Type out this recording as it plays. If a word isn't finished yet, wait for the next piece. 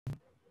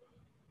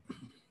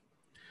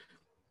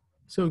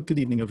So good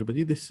evening,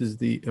 everybody. This is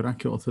the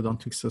Iraqi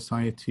Orthodontic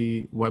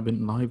Society live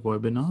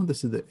webinar.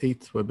 This is the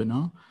 8th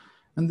webinar,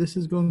 and this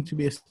is going to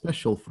be a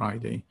special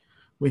Friday.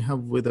 We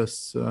have with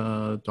us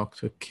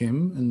Dr.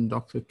 Kim, and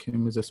Dr.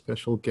 Kim is a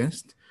special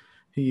guest.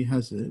 He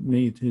has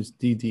made his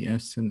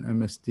DDS and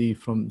MSD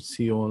from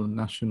Seoul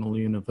National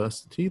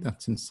University,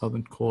 that's in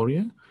Southern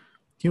Korea.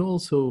 He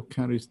also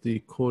carries the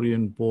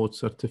Korean Board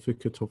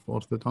Certificate of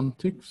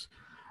Orthodontics,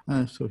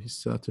 so he's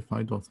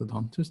certified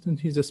orthodontist, and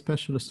he's a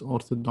specialist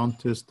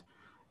orthodontist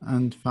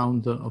and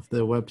founder of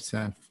the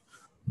WebSEF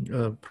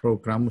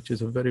program, which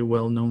is a very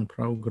well-known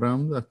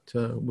program that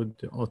would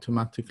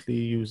automatically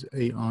use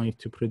AI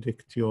to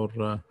predict your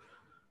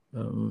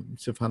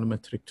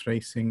cephalometric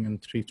tracing and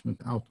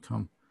treatment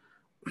outcome.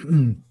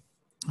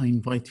 I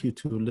invite you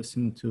to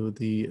listen to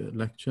the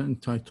lecture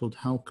entitled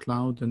How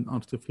Cloud and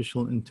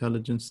Artificial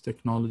Intelligence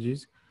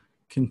Technologies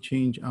Can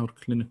Change Our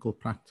Clinical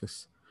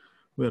Practice.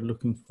 We are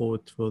looking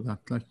forward to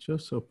that lecture.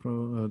 So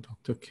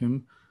Dr.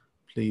 Kim,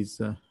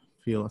 please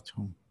feel at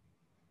home.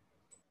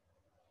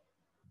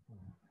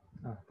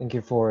 Thank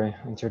you for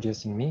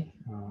introducing me.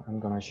 I'm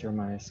going to share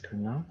my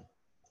screen now.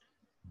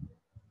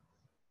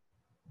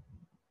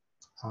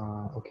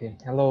 Okay,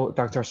 hello,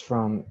 doctors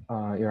from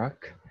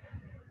Iraq.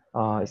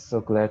 It's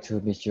so glad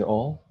to meet you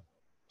all.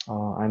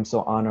 I'm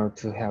so honored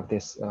to have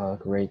this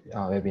great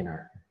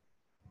webinar.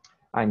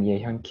 I'm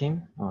Yehyun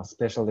Kim, a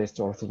specialist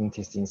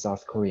orthodontist in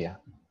South Korea,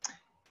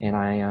 and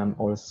I am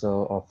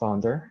also a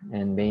founder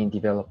and main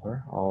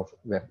developer of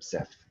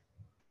WebSEF.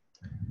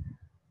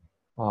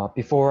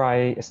 Before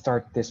I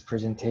start this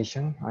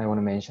presentation, I want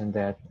to mention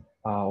that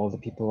all the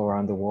people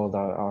around the world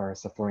are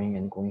suffering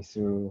and going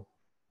through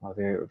a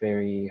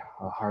very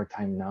hard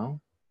time now.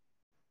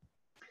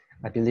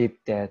 I believe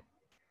that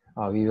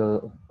we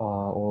will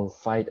all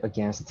fight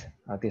against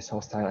this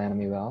hostile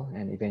enemy well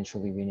and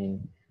eventually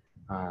winning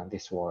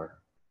this war.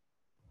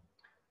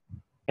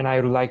 And I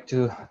would like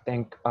to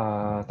thank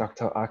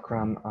Dr.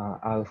 Akram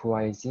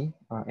Alhuwaizi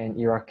and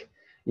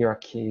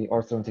Iraqi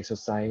Orthodontic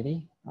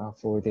Society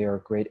for their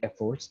great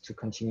efforts to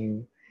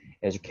continue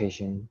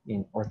education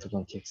in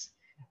orthodontics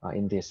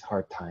in this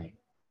hard time.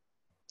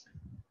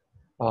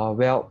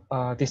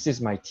 This is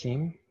my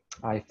team.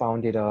 I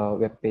founded a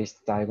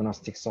web-based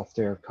diagnostic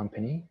software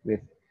company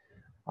with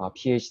a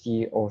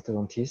PhD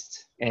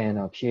orthodontist and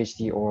a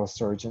PhD oral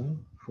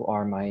surgeon who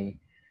are my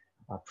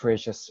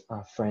precious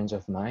friends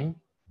of mine.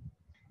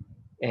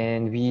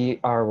 And we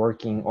are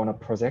working on a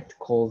project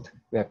called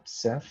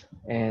WebSEF,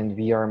 and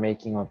we are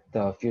making up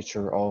the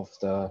future of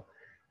the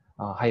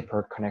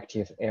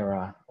hyper-connective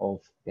era of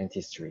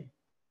dentistry.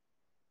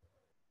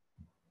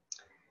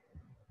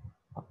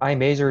 I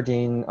majored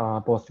in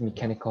both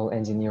mechanical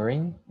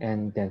engineering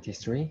and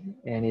dentistry,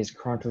 and is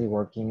currently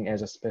working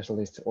as a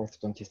specialist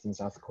orthodontist in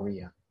South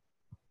Korea.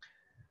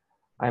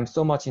 I'm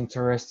so much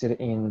interested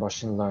in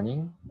machine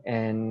learning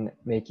and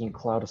making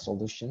cloud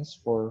solutions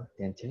for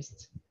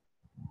dentists.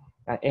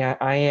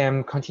 I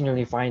am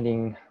continually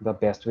finding the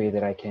best way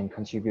that I can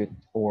contribute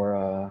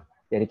or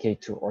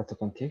dedicate to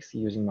orthodontics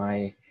using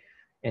my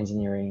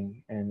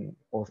engineering and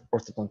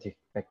orthodontic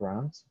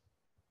backgrounds.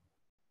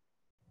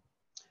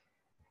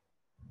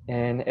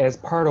 And as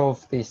part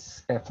of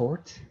this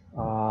effort,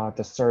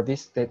 the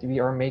service that we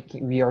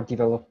are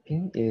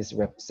developing is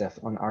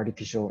WebSEF, an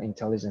artificial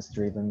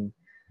intelligence-driven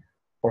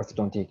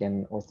orthodontic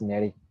and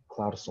orthodontic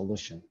cloud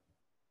solution.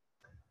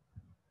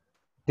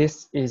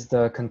 This is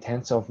the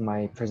contents of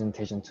my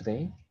presentation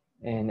today,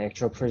 and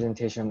actual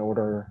presentation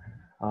order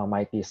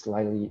might be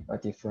slightly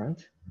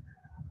different.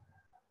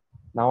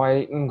 Now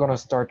I'm gonna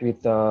start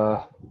with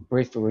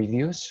brief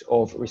reviews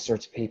of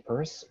research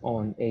papers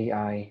on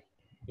AI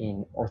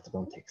in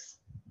orthodontics.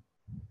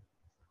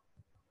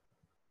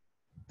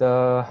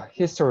 The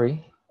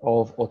history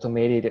of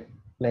automated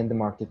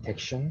landmark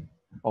detection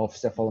of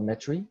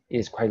cephalometry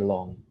is quite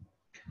long,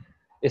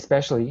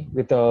 especially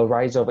with the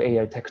rise of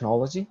AI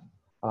technology.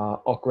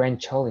 A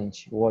grand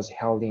challenge was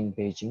held in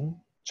Beijing,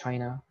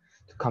 China,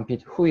 to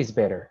compete who is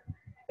better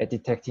at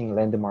detecting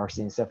landmarks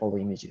in cephalo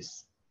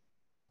images.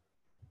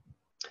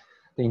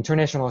 The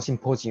International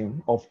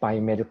Symposium of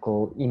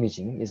Biomedical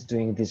Imaging is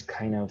doing this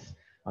kind of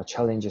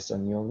challenges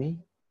annually.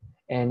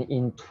 And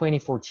in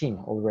 2014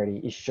 already,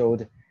 it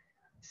showed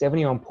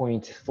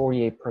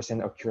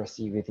 71.48%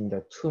 accuracy within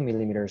the 2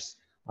 millimeters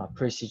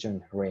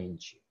precision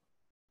range.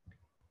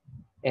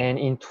 And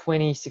in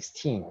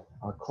 2016,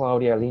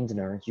 Claudia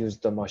Lindner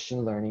used the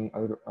machine learning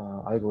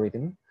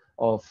algorithm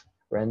of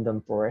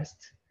random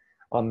forest,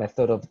 a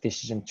method of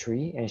decision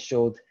tree, and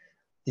showed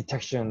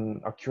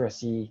detection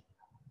accuracy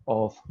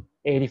of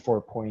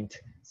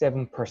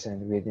 84.7%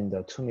 within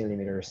the 2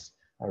 millimeters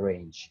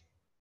range.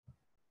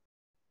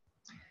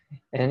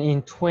 And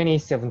in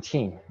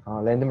 2017,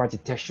 landmark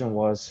detection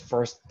was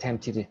first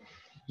attempted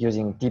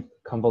using deep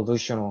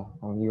convolutional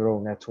neural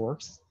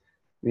networks,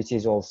 which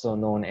is also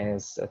known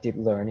as deep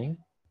learning.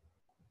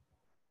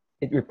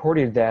 It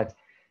reported that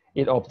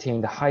it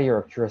obtained higher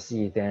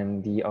accuracy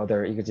than the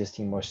other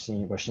existing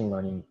machine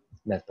learning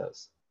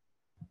methods.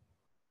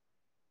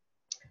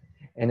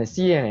 And the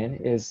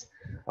CNN is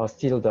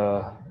still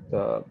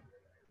the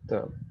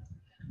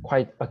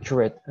quite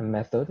accurate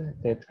method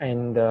that,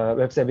 and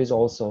WebSAB is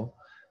also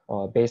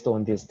based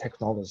on these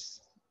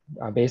technologies.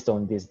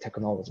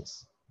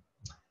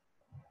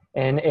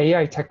 And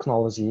AI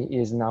technology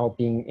is now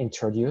being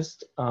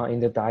introduced in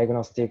the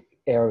diagnostic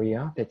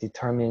area that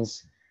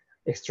determines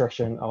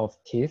extraction of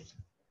teeth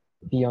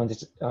beyond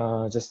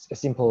just a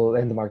simple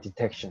landmark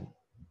detection.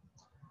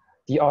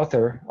 The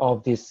author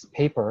of this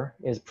paper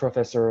is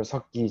Professor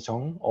Seok-gi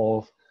Jung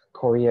of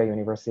Korea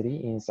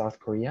University in South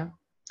Korea.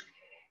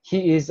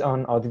 He is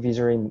an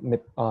advisory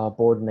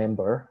board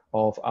member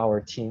of our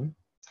team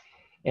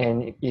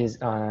and is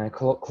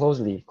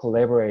closely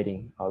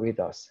collaborating with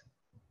us.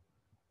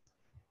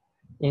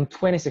 In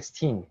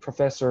 2016,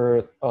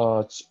 Professor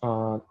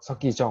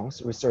Seok-gi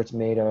Jung's research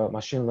made a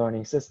machine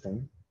learning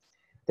system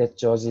that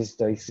judges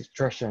the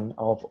extraction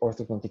of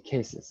orthodontic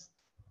cases.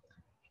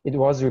 It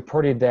was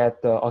reported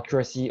that the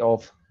accuracy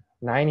of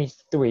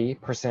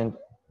 93%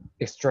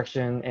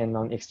 extraction and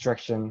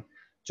non-extraction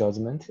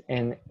judgment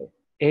and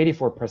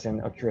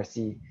 84%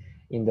 accuracy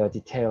in the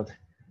detailed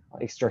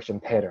extraction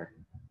pattern.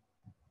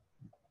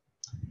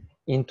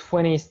 In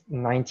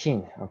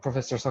 2019,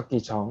 Professor Seok-gi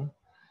Jung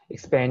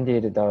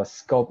expanded the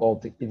scope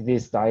of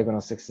this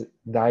diagnostic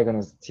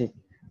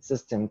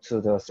system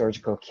to the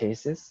surgical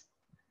cases.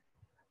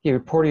 He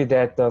reported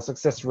that the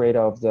success rate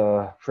of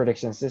the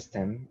prediction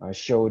system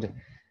showed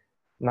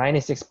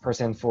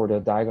 96% for the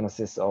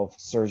diagnosis of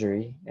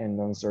surgery and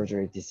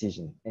non-surgery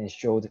decision, and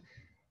showed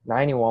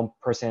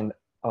 91%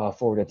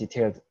 for the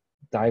detailed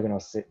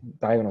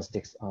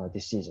diagnostics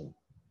decision.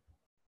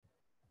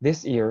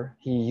 This year,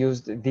 he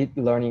used deep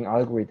learning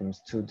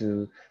algorithms to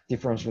do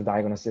differential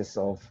diagnosis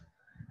of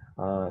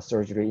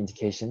surgery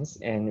indications,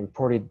 and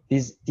reported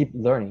these deep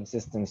learning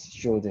systems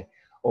showed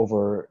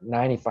over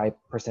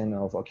 95%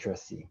 of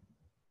accuracy.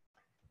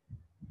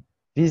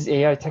 These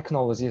AI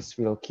technologies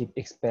will keep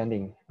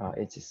expanding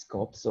its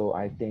scope, so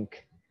I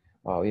think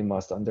we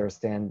must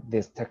understand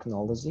this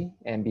technology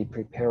and be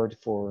prepared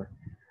for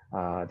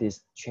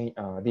these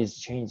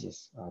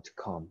changes to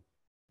come.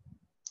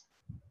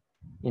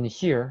 In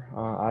here,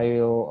 I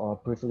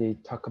will briefly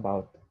talk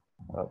about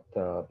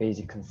the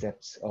basic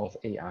concepts of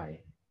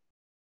AI.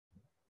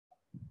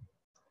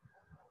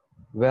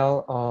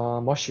 Well,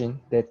 a machine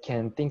that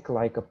can think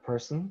like a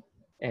person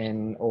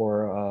and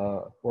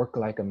or work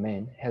like a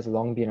man has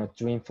long been a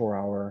dream for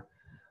our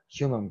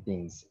human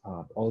beings,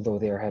 although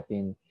there have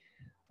been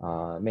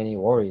many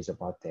worries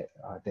about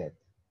that.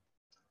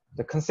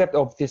 The concept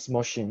of this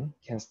machine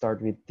can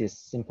start with this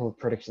simple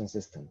prediction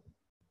system.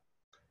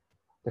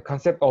 The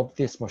concept of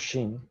this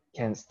machine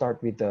can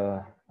start with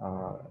the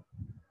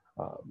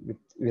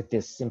with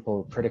this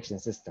simple prediction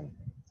system.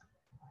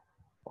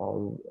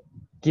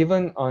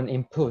 Given an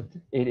input,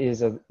 it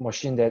is a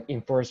machine that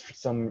infers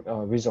some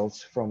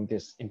results from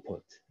this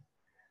input.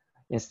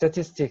 In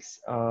statistics,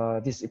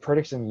 this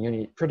prediction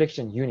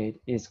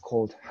unit is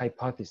called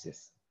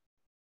hypothesis.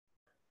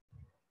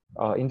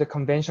 In the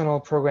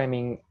conventional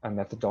programming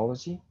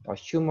methodology,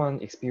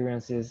 human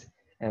experiences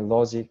and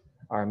logic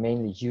are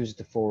mainly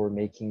used for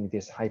making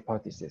this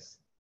hypothesis.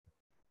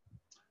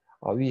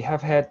 We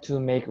have had to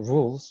make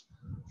rules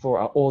for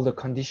all the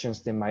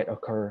conditions that might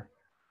occur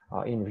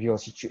in real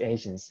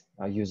situations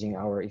using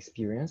our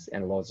experience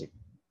and logic.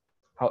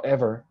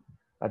 However,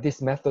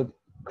 this method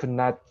could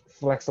not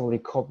flexibly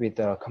cope with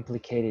a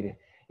complicated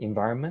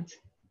environment,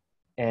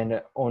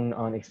 and on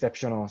an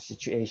exceptional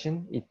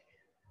situation,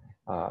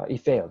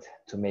 it failed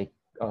to make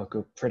a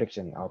good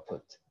prediction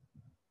output.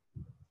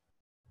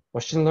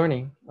 Machine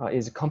learning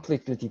is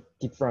completely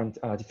different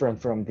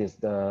from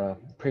the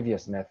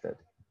previous method.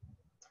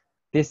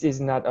 This is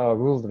not a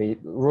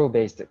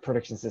rule-based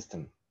prediction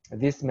system.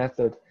 This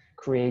method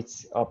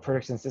creates a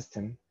prediction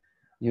system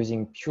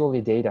using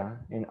purely data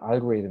and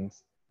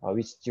algorithms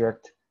which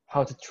direct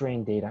how to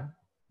train data,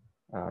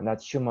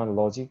 not human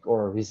logic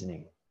or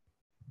reasoning.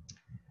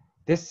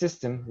 This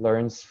system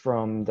learns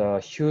from the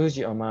huge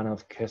amount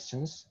of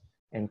questions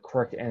and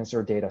correct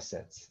answer data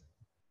sets.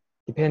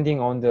 Depending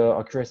on the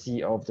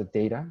accuracy of the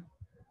data,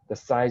 the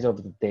size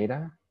of the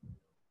data,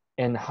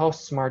 and how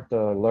smart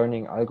the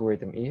learning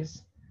algorithm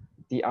is,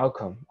 the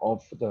outcome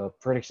of the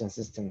prediction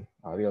system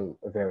will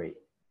vary.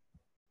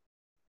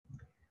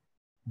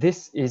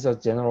 This is a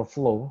general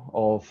flow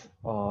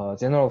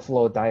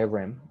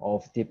diagram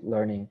of deep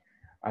learning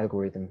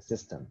algorithm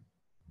system.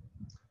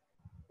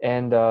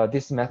 And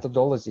this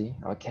methodology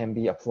can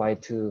be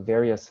applied to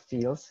various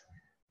fields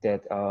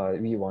that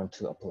we want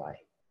to apply.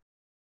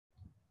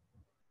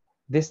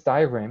 This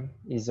diagram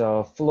is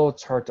a flow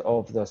chart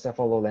of the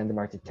cephalo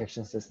landmark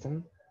detection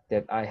system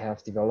that I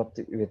have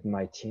developed with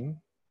my team.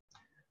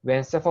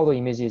 When cephalo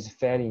image is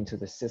fed into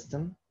the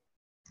system,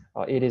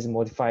 it is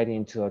modified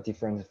into a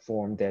different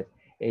form that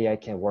AI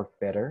can work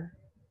better.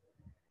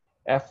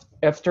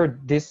 After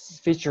this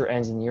feature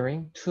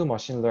engineering, two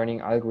machine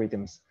learning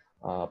algorithms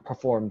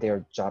perform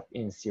their job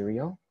in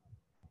serial,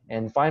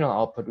 and final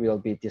output will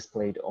be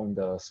displayed on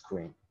the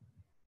screen.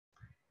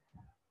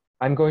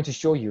 I'm going to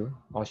show you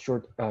a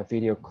short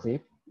video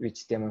clip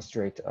which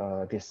demonstrate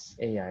this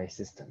AI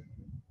system.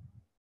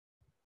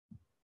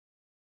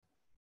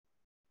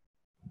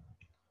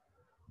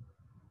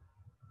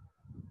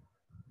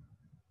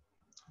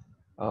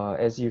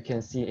 As you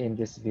can see in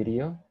this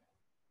video,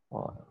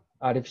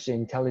 artificial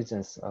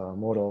intelligence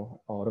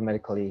model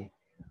automatically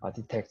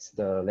detects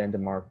the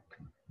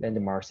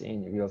landmarks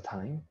in real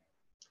time.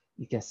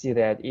 You can see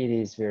that it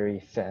is very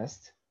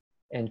fast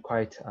and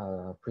quite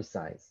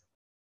precise.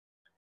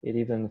 It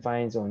even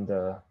finds on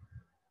the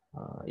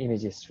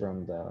images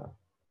from the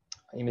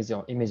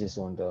images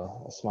on the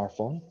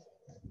smartphone.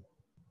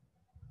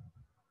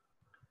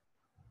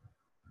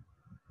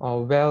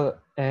 Well,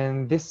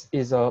 and this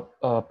is a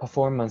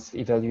performance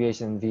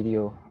evaluation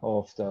video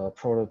of the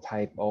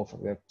prototype of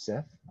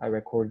WebSEF. I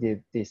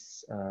recorded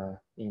this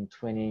in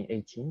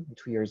 2018,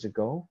 2 years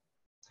ago.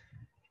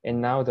 And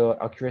now the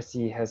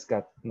accuracy has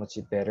got much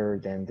better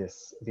than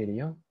this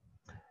video.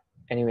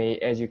 Anyway,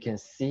 as you can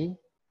see,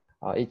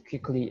 it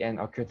quickly and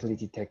accurately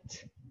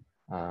detects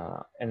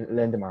and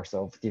landmarks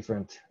of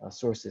different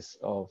sources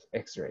of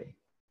X-ray.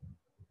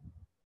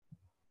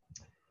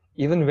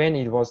 Even when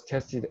it was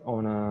tested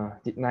on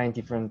 9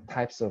 different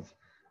types of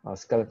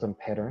skeleton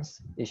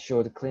patterns, it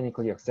showed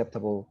clinically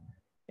acceptable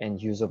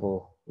and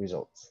usable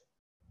results.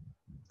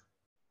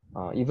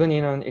 Even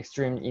in an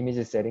extreme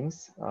image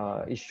settings,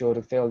 it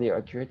showed fairly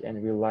accurate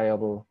and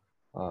reliable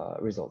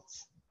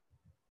results.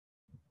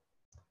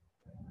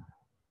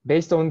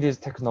 Based on these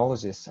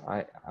technologies,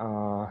 I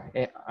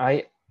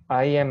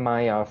and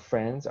my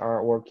friends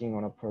are working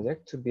on a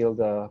project to build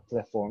a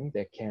platform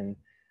that can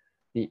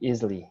be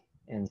easily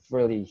and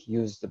freely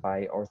used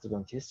by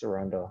orthodontists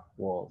around the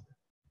world.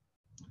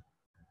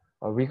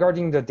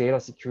 Regarding the data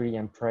security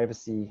and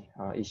privacy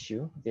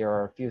issue, there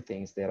are a few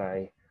things that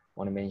I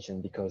want to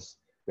mention because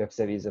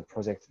WebSEF is a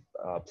project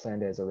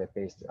planned as a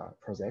web-based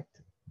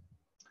project.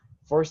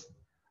 First,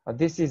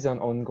 this is an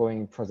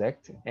ongoing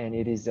project and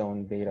it is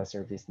on beta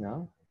service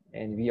now.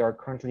 And we are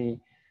currently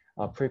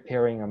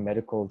preparing a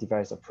medical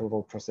device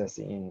approval process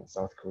in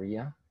South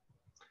Korea.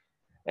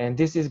 And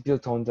this is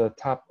built on the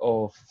top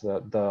of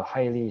the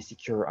highly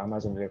secure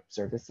Amazon Web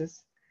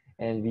Services.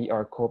 And we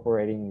are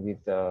cooperating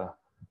with the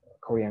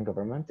Korean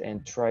government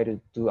and try to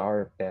do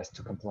our best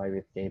to comply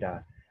with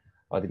data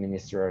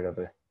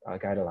administrative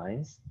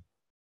guidelines.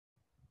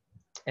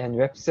 And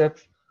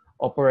WebSEF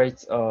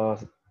operates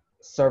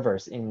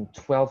servers in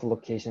 12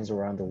 locations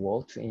around the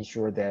world to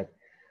ensure that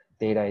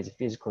data is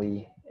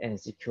physically and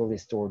securely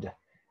stored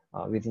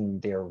within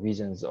their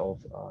regions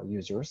of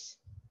users.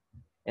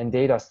 And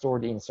data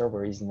stored in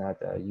server is not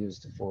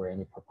used for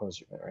any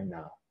purpose right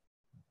now.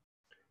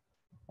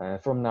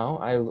 From now,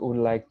 I would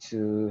like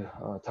to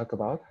talk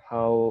about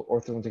how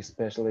orthodontic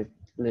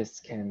specialists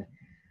can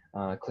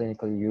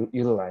clinically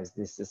utilize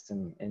this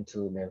system and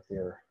to make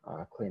their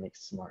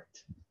clinics smart.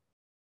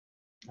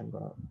 I'm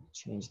gonna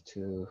change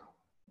to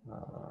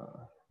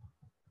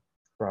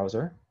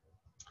browser.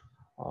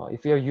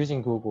 If you're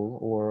using Google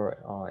or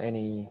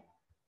any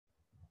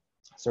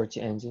search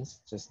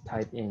engines, just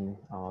type in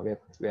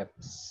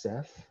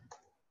WebSEF,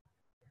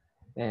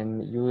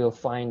 and you will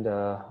find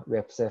the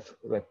WebSEF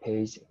web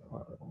page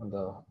on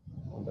the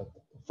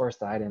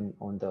first item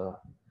on the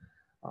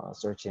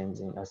search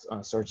engine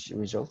search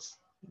results.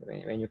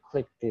 When you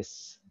click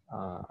this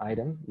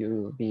item, you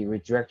will be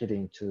redirected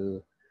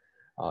into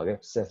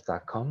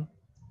websef.com.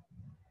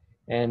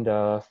 And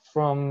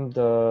from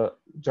the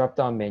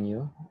drop-down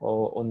menu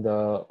or on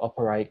the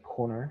upper right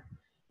corner,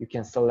 you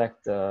can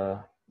select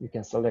the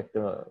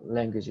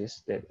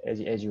languages that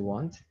as you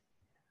want.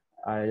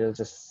 I'll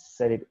just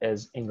set it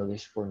as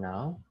English for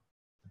now.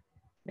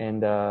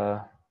 And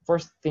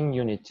first thing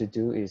you need to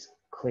do is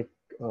click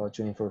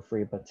join for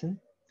free button.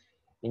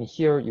 In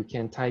here, you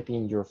can type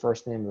in your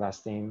first name,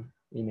 last name,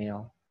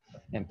 email,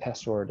 and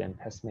password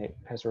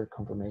password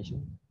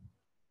confirmation.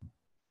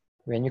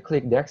 When you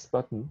click next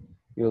button,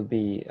 you'll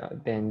be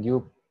then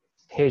your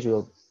page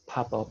will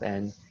pop up,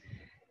 and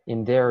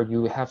in there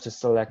you have to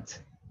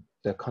select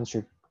the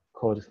country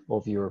code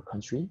of your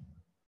country.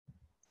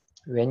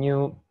 When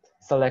you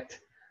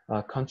select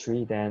a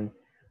country, then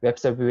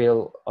WebSEF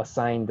will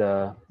assign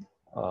the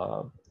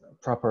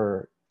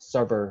proper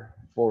server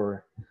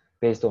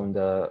based on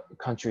the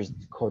country's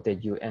code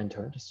that you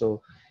entered.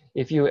 So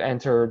if you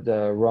enter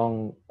the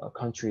wrong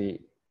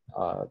country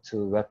to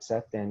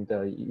WebSEF, then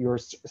your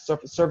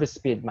service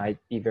speed might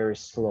be very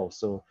slow.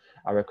 So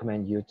I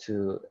recommend you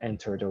to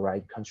enter the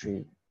right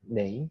country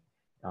name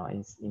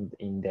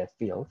in that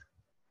field.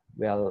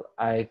 Well,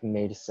 I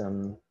made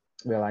some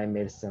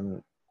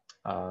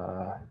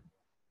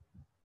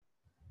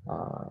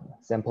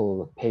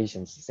sample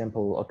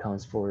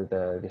accounts for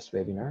this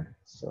webinar.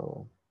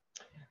 So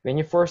when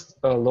you first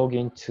log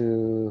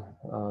into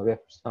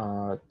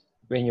WebSEF,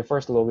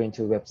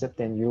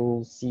 then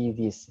you'll see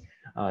this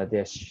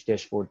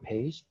dashboard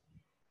page.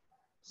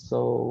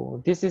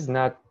 So this is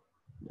not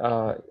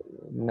the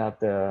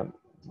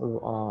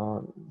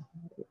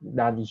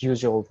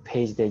usual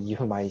page that you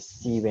might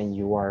see when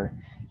you are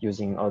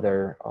using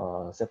other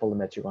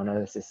cephalometric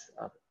analysis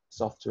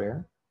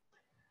software.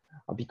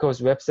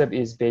 because WebSep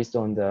is based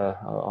on the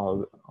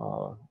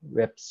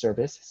web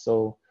service.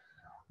 So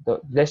the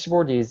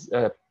dashboard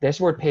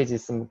page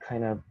is some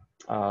kind of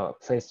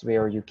place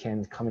where you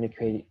can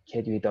communicate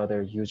with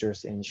other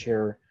users and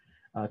share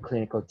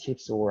clinical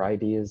tips or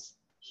ideas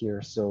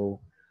here. So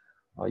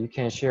you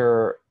can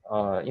share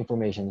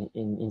information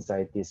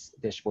inside this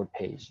dashboard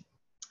page.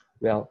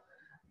 Well,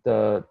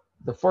 the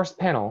first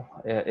panel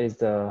is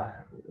the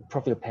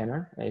profile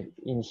panel.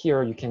 In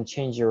here, you can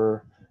change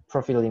your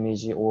profile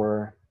image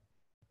or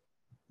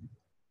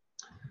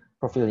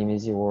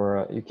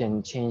you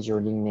can change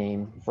your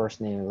nickname,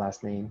 first name,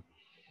 last name.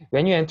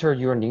 When you enter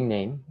your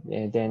nickname,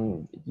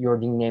 then your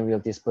nickname will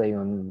display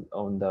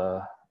on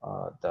the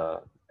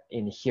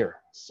in here.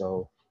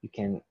 So you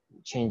can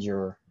change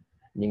your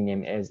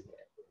nickname as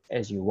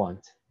you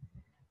want.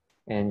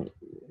 And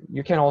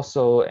you can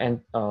also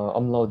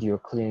upload your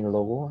clinic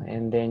logo,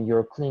 and then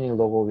your clinic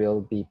logo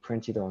will be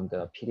printed on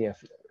the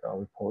PDF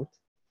report.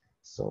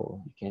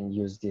 So you can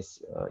use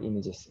these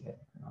images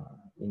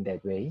in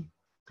that way.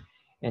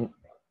 And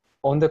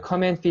on the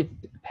comment feed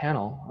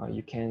panel,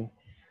 you can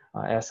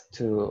ask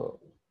to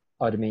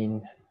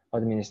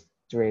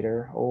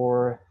administrator,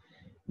 or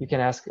you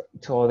can ask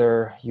to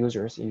other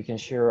users. You can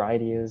share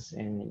ideas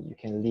and you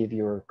can leave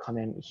your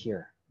comment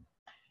here.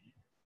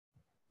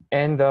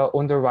 And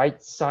on the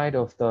right side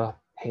of the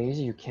page,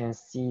 you can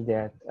see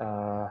that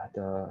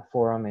the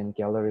forum and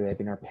gallery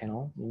webinar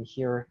panel. In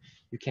here,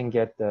 you can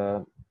get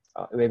the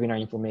webinar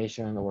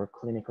information or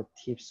clinical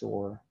tips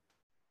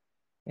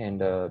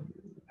and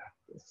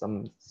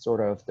some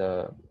sort of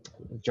the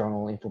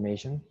journal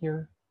information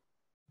here.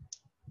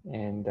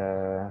 And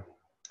the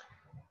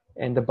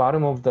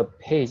bottom of the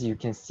page, you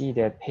can see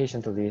that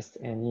patient list.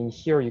 And in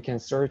here, you can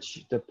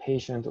search the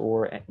patient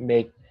or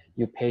make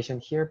you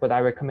patient here, but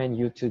I recommend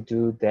you to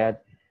do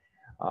that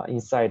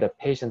inside the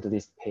patient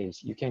list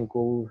page. You can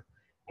go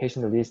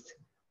patient list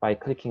by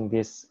clicking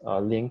this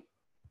link,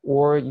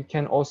 or you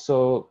can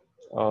also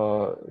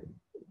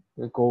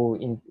go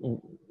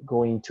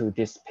into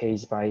this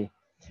page by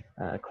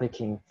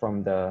clicking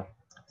from the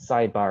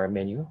sidebar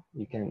menu.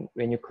 You can,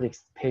 when you click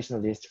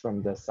patient list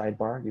from the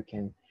sidebar, you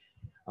can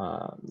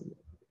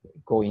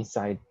go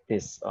inside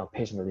this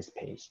patient list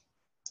page.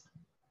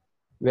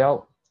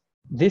 Well,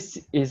 this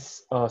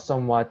is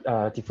somewhat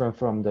different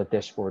from the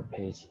dashboard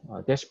page.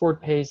 Dashboard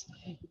page,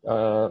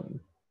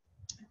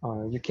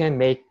 you can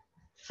make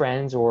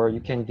friends or you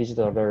can visit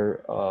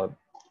other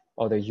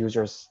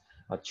users'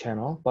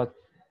 channel, but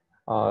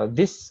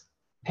this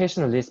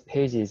patient list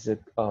page is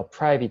a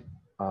private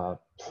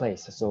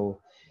place, so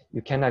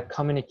you cannot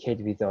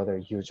communicate with other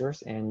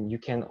users, and you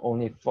can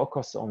only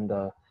focus on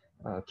the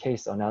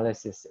case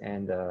analysis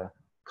and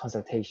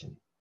consultation.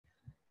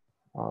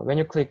 When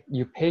you click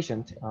 "You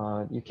Patient,"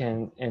 you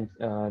can, and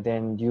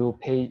then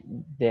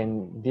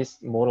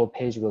this model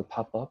page will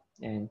pop up,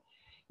 and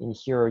in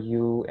here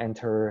you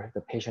enter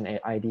the patient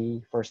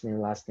ID, first name,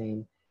 last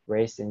name,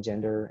 race and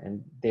gender,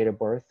 and date of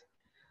birth.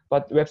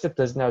 But WebSep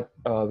does not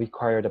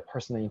require the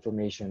personal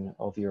information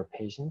of your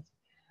patient.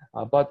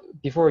 But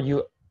before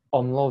you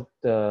upload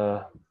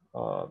the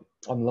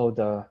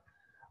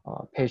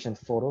patient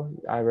photo,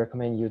 I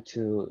recommend you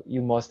to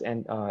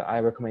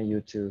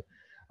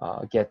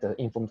get the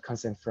informed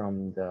consent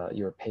from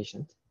your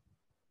patient.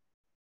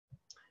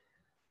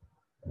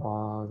 I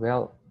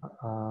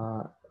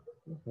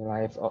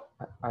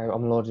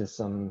uploaded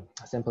some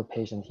sample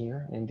patient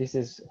here, and this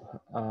is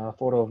a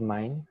photo of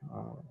mine.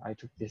 I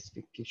took these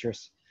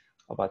pictures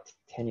about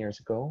 10 years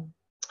ago.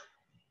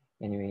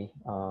 Anyway,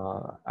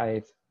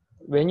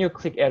 when you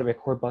click Add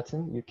Record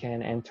button, you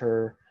can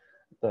enter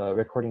the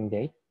recording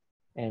date,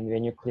 and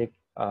when you click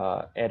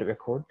Add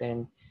Record,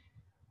 then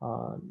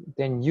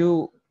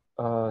you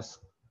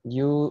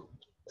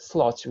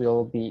slots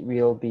will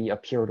be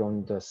appeared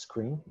on the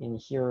screen. In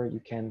here, you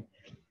can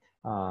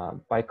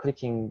by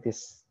clicking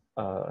this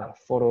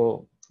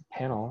photo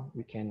panel,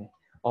 you can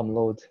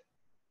upload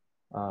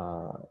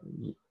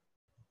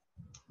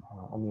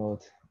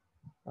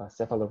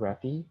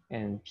cephalography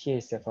and PA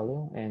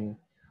cephalo and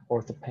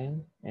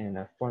orthopan and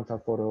a frontal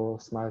photo,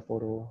 smile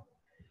photo,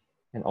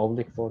 and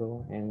oblique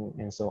photo,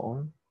 and so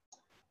on.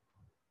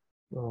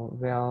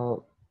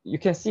 Well, you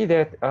can see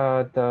that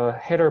the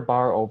header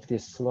bar of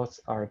these slots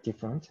are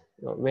different.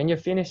 When you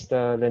finish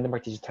the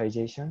landmark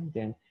digitization,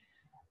 then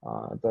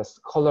the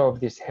color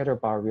of this header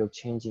bar will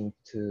change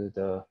into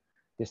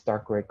this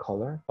dark gray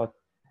color. But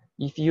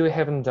if you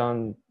haven't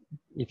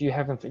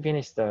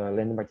finished the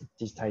landmark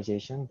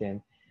digitization,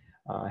 then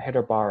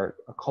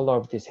color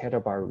of this header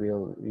bar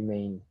will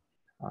remain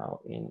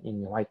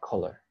in white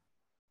color.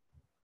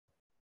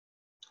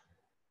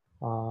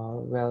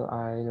 Well,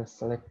 I'll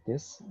select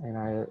this and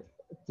I'll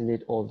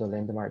delete all the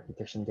landmark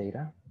detection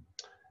data.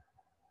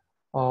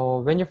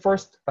 When you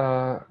first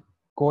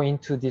go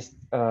into this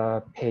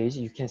page,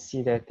 you can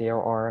see that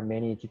there are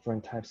many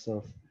different types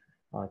of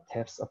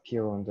tabs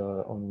appear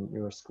on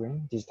your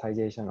screen: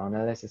 digitization,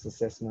 analysis,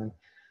 assessment,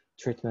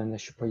 treatment,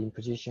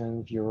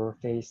 superimposition, viewer,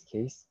 face,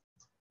 case.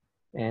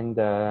 And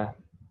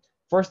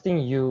first thing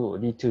you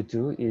need to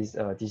do is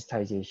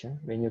digitization.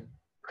 When you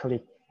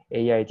click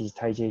AI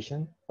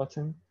digitization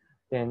button,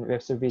 then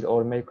website will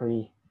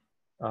automatically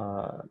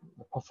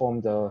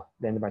perform the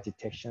landmark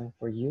detection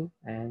for you,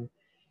 and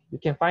you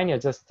can finally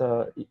adjust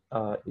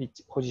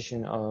its position.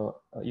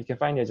 You can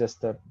finally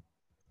adjust the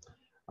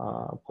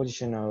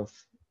position of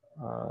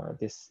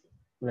this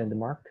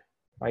landmark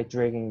by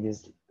dragging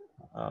this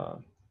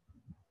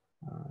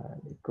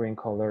green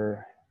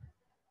color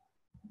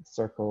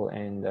circle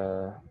and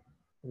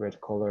red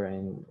color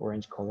and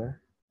orange color.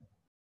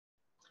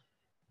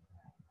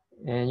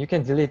 And you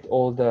can delete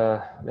all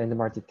the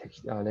landmark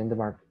detection,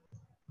 landmark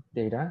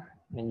data,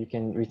 and you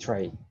can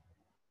retry it.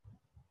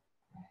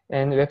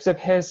 And WebSep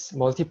has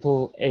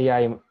multiple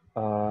AI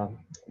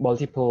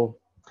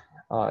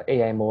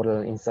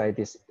model inside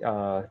this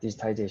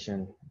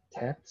digitization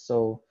tab.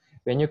 So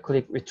when you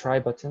click retry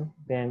button,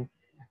 then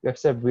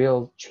WebSep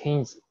will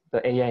change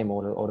the AI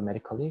model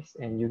automatically,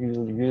 and you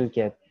will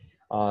get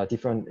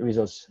different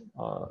results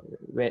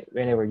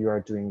whenever you are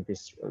doing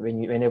this,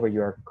 whenever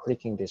you are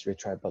clicking this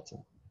retry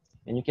button.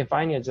 And you can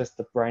finally adjust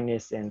the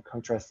brightness and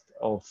contrast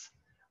of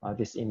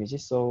these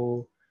images.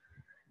 So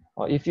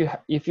if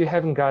you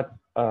haven't got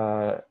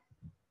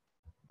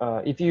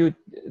if you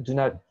do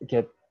not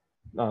get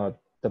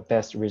the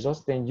best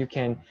results, then you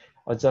can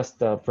adjust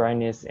the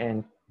brightness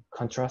and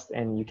contrast,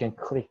 and you can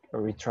click a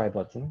retry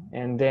button,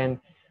 and then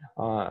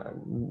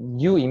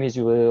new image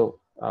will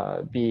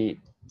be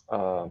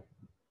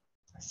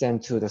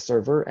sent to the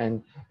server,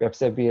 and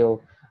website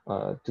will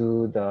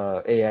do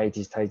the AI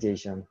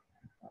digitization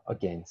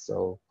again.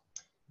 So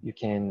you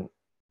can,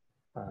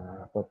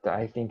 but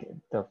I think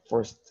the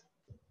first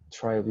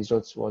trial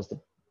results was the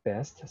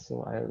best,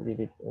 so I'll leave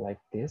it like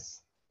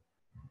this.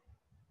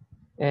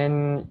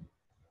 And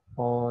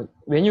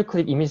when you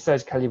click image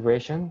size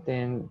calibration,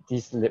 then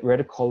this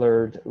red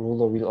colored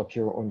ruler will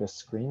appear on the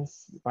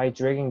screens. By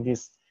dragging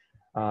this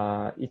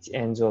each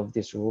ends of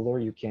this ruler,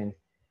 you can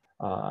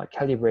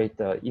calibrate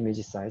the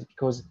image size,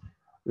 because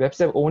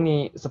WebSep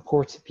only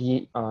supports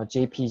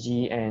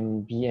JPG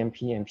and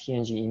BMP and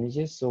PNG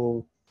images.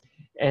 So,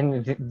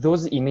 and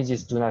those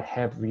images do not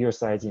have real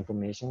size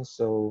information.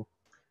 So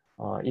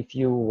if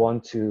you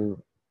want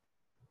to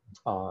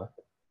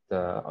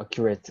the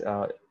accurate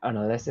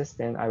analysis,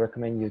 then I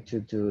recommend you to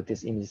do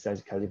this image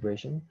size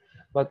calibration.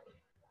 But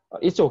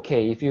it's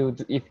okay if you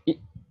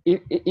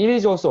it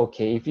is also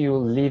okay if you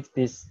leave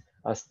these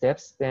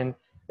steps. Then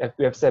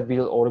website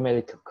will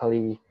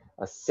automatically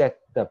set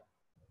the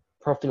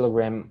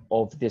profilogram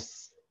of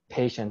this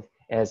patient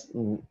as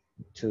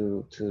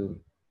to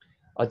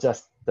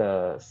adjust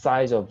the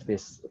size of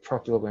this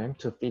profilogram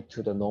to fit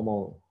to the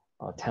normal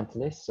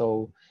template.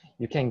 So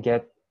you can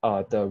get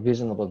the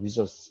reasonable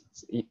results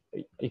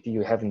if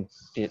you haven't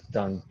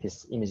done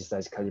this image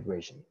size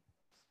calibration.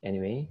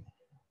 Anyway,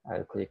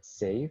 I'll click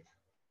save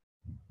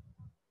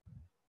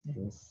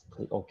and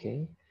click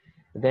OK.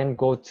 Then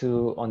go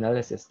to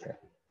analysis tab.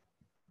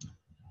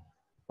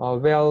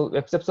 Well,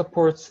 WebSep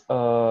supports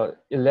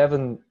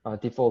 11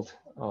 default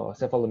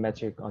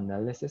cephalometric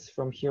analysis.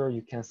 From here,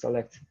 you can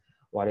select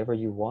whatever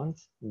you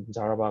want: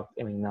 Jarabak,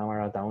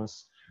 Namara,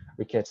 Downs,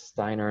 Ricketts,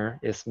 Steiner,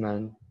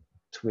 Eastman,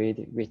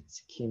 Tweed,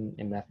 Ritz, Kim,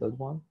 and Method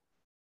 1.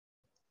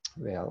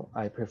 Well,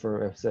 I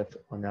prefer WebSep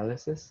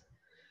analysis.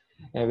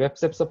 And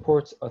WebSep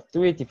supports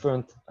 3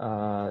 different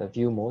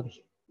view modes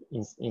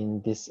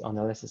in this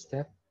analysis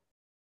tab: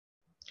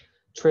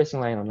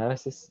 tracing line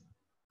analysis,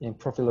 and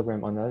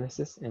profilogram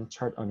analysis, and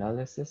chart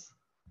analysis.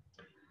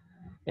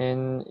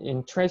 And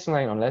in tracing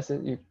line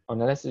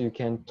analysis, you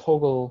can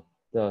toggle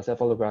the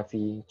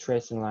cephalography,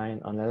 tracing line,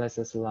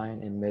 analysis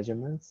line, and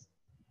measurements.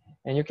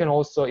 And you can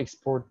also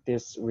export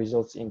these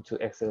results into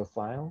Excel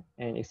file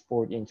and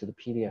export into the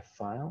PDF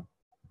file.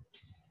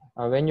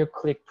 When you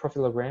click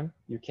profilogram,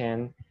 you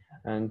can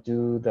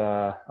do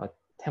the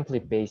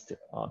template-based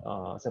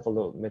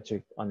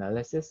cephalometric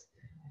analysis.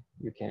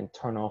 You can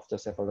turn off the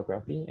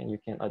cephalography, and you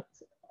can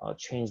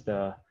change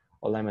the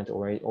alignment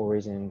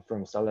origin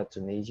from solid to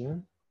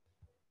Nagion,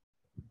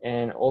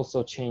 and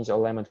also change the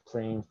alignment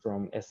plane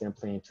from SM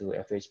plane to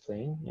FH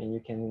plane. And you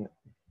can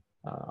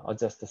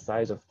adjust the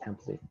size of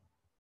template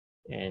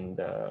and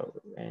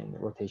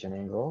rotation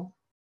angle.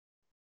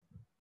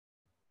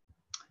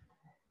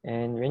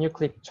 And when you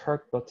click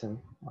chart button,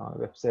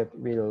 WebSep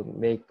will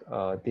make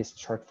this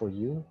chart for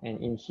you.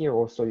 And in here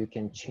also you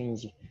can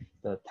change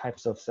the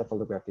types of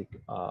cephalographic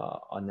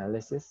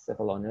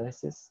cephalo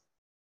analysis.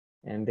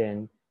 And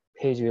then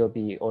page will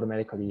be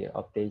automatically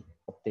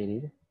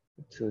updated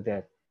to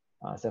that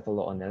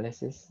cephalo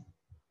analysis.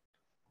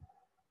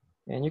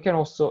 And you can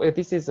also, if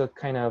this is a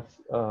kind of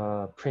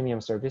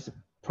premium service,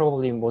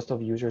 probably most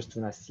of users do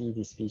not see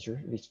these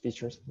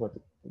features, but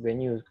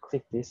when you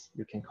click this,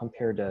 you can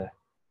compare the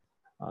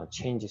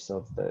changes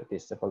of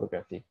this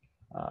cephalographic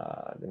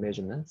the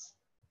measurements.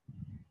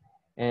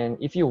 And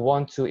if you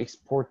want to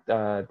export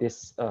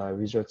this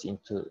results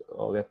into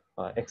a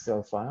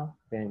Excel file,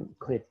 then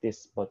click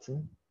this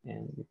button,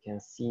 and you can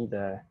see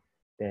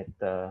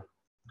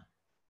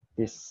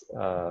this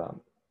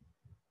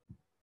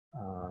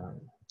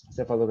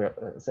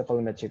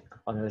cephalometric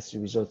analysis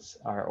results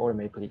are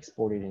automatically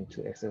exported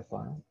into Excel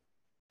file.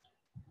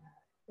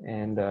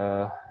 And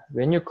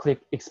when you click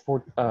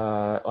export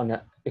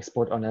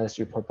export analysis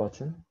report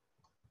button,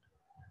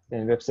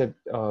 then website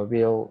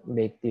will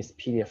make this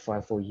PDF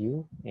file for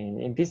you.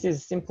 And this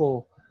is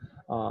simple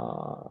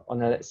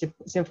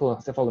simple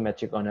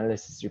cephalometric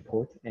analysis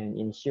report. And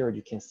in here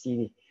you can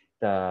see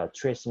the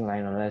tracing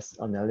line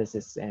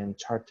analysis and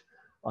chart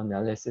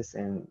analysis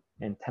and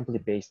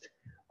template-based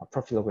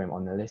profilogram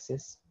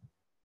analysis.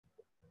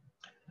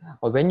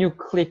 When you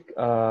click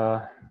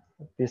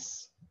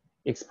this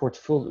export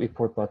full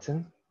report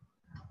button,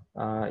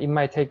 it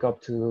might take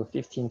up to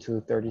 15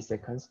 to 30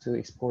 seconds to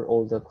export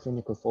all the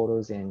clinical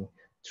photos and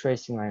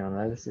tracing line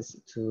analysis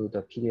to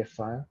the PDF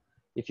file.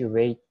 If you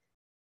wait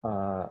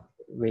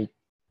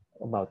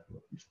about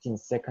 15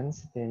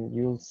 seconds, then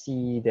you'll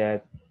see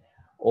that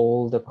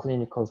all the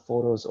clinical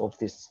photos of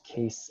this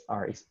case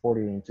are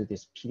exported into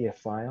this PDF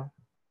file.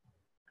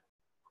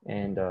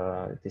 And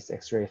this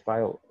X-ray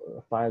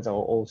files are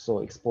also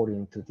exported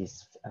into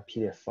this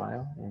PDF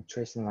file, and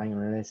tracing line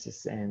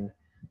analysis and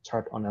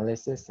chart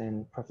analysis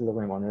and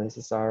profilogram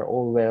analysis are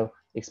all well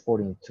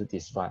exported into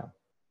this file.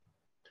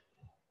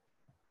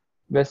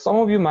 But some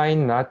of you might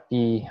not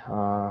be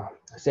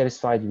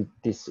satisfied with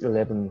this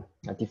 11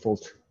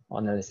 default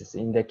analysis.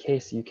 In that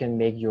case, you can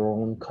make your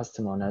own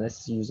custom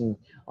analysis using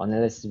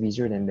analysis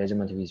wizard and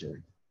measurement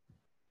wizard.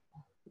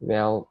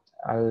 Well,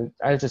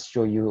 I'll just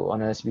show you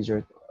analysis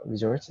wizard.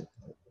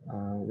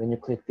 When you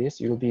click this,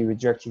 you'll be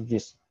redirected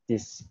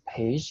this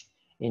page.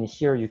 In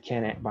here, you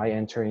can, by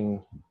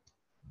entering,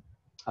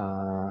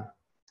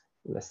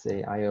 let's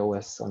say,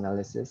 iOS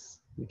analysis,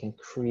 you can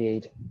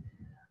create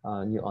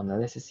a new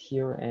analysis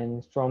here.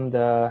 And from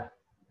the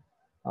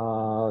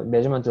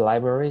measurement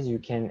libraries, you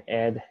can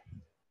add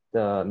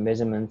the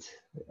measurement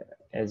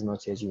as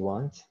much as you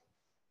want.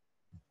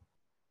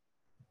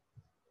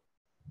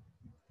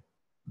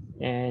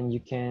 And you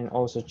can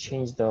also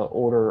change the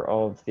order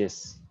of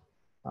this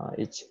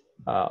each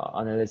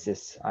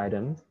analysis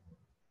item.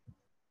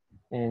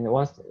 And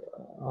once,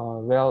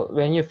 well,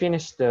 when you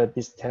finish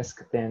this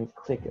task, then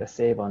click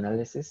Save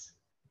Analysis.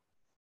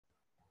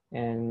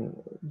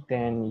 And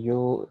then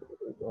you,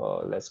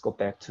 let's go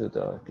back to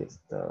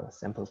the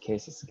sample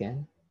cases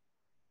again.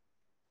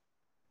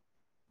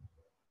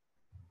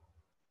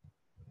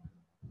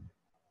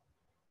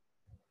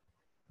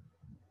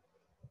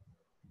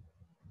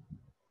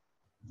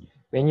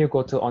 When you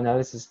go to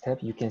Analysis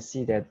tab, you can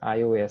see that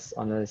iOS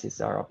analysis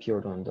are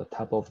appeared on the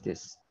top of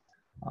this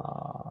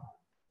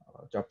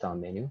drop-down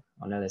menu,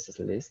 Analysis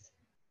list.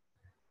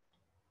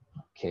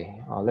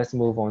 Okay, let's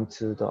move on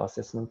to the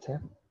Assessment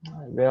tab.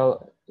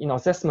 Well, in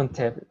Assessment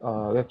tab,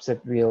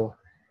 website will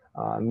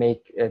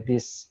make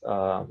this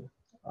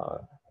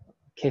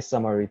case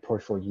summary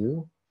report for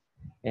you.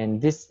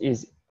 And this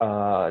is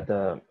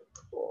the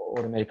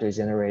automatically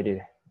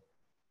generated,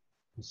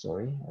 I'm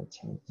sorry, I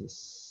changed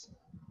this.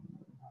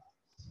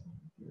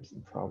 There's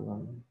a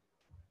problem.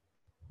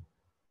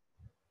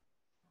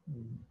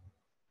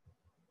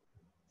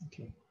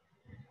 Okay,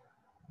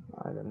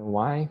 I don't know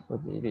why,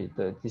 but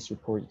this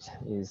report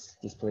is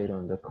displayed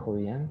on the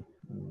Korean.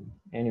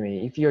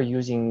 Anyway, if you're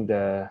using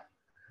the,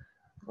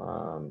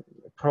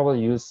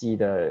 probably you'll see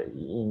the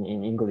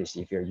in English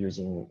if you're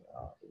using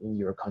in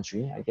your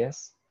country, I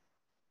guess.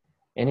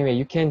 Anyway,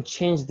 you can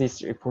change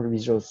this report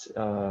results.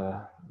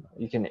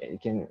 You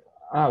can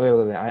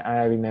well,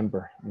 I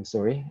remember. I'm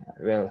sorry.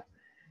 Well,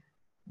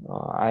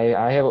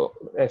 I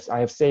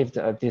have saved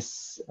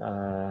this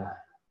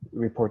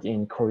report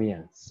in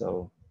Korean,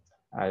 so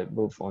I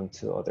move on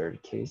to other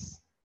case.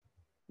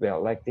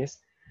 Well, like this,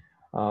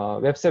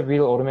 website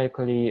will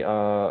automatically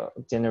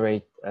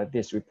generate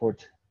this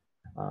report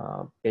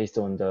based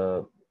on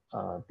the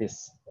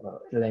this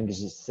language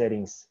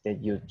settings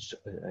that you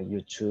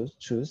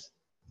choose,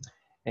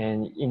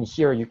 and in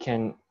here you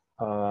can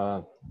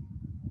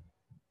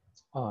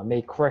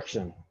make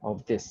correction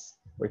of this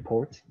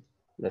report.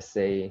 Let's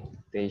say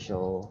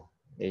facial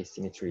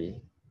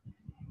asymmetry,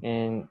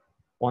 and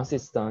once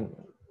it's done,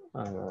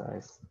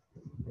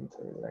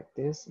 like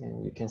this,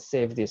 and you can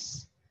save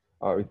this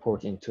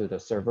report into the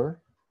server,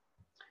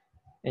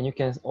 and you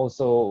can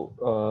also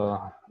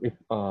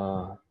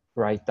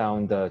write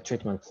down the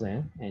treatment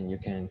plan, and you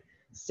can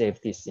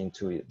save this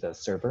into the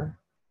server.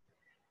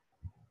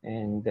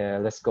 And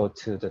let's go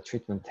to the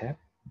treatment tab.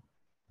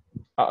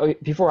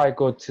 Before I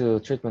go to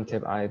treatment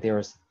tab,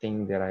 there's a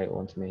thing that I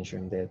want to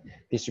mention, that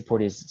this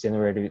report is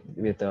generated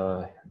with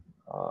a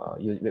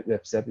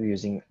website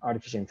using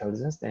artificial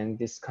intelligence, and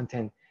this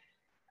content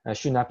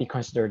should not be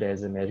considered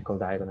as a medical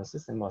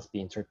diagnosis and must be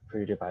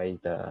interpreted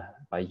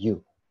by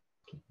you.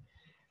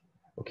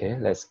 Okay,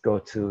 let's go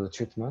to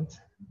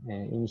treatment.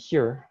 And in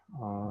here,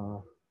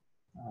 I'll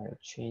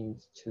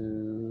change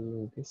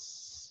to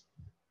this.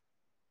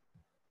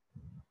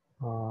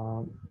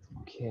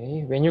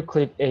 Okay, when you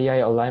click AI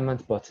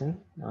alignment button,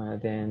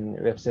 then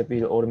website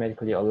will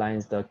automatically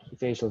aligns the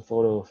facial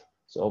photos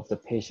of the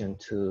patient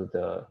to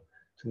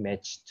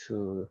match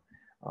to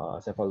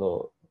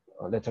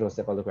lateral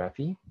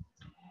cephalography.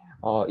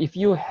 If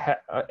you have,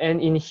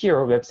 and in here,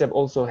 WebSep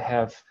also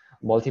have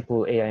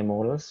multiple AI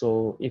models.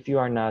 So if you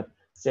are not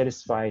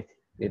satisfied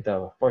with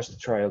the first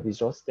trial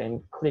results,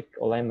 then click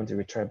alignment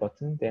retry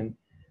button. Then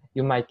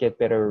you might get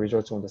better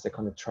results on the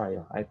second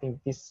trial. I think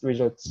this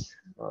results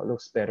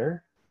looks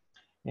better,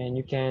 and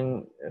you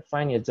can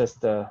finally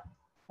adjust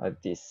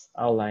this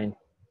outline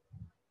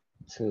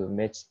to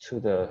match to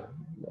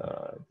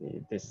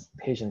this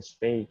patient's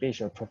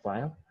facial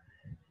profile.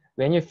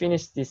 When you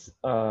finish this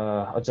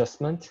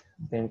adjustment,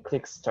 then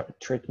click Start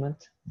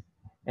Treatment,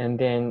 and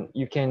then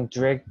you can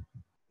drag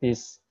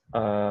this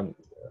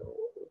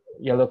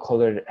yellow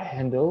colored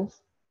handle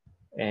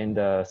and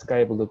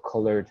sky blue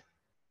colored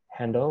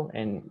handle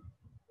and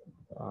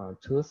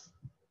tooth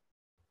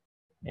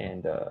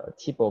and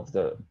tip of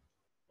the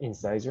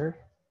incisor.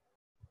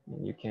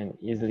 You can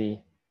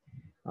easily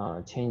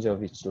change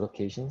of its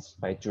locations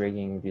by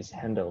dragging these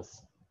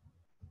handles.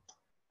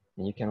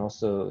 And you can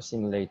also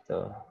simulate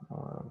the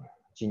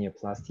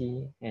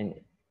genioplasty and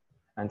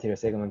anterior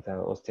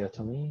segmental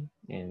osteotomy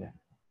and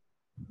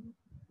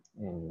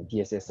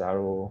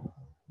DSSRO.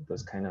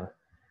 Those kind of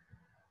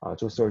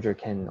jaw surgery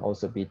can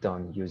also be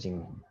done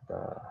using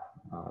the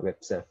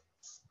WebSep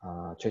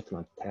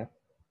treatment tab.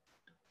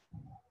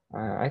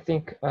 I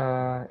think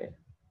I'm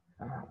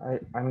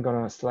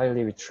gonna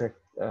slightly retract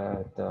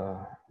the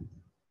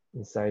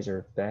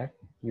incisor back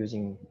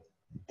using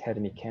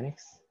TED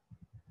mechanics,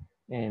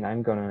 and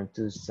I'm gonna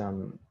do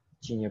some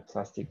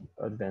genioplastic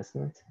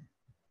advancement.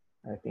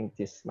 I think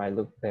this might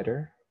look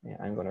better. And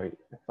I'm gonna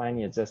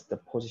finally adjust the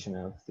position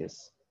of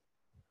this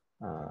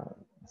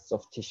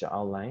soft tissue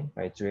outline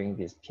by dragging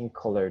these pink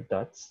colored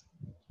dots,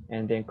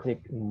 and then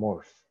click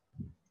Morph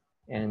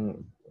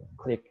and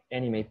click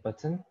Animate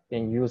button.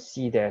 Then you'll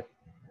see that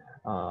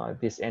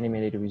this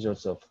animated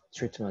results of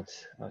treatment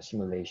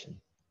simulation.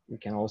 You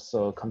can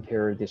also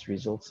compare these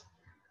results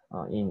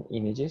in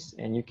images,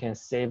 and you can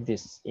save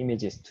these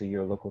images to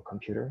your local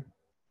computer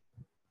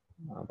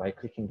by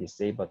clicking the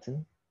Save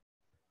button.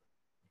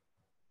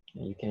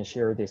 And you can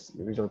share these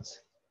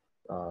results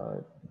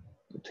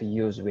to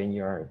use when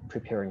you are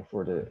preparing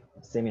for the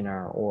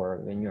seminar or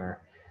when you are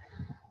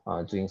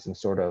doing some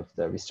sort of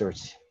the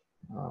research,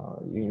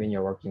 when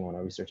you're working on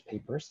a research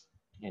papers.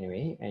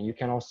 Anyway, and you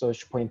can also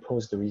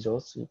superimpose the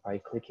results by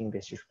clicking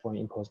the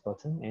superimpose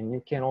button, and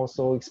you can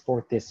also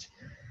export this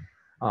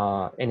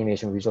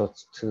animation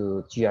results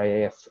to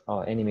GIF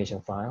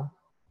animation file.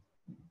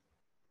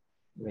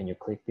 When you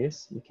click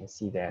this, you can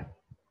see that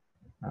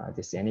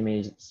this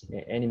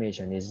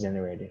animation is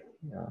generated,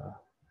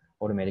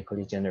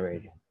 automatically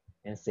generated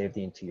and saved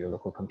into your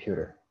local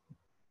computer.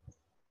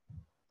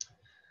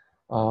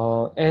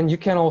 And you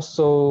can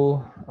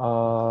also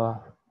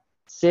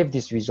save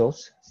these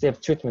results, save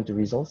treatment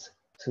results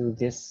to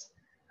this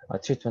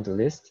treatment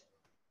list.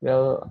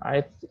 Well,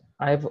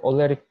 I've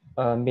already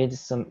made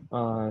some,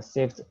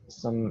 saved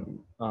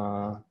some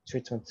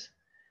treatment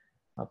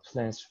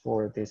plans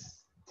for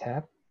this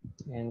tab.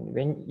 And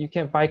when you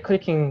can, by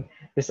clicking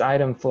this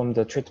item from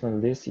the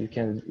treatment list, you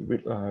can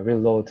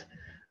reload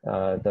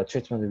the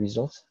treatment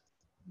results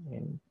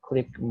and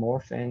click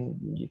Morph, and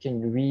you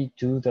can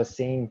redo the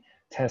same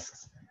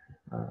tasks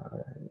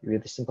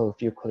with a simple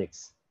few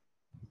clicks.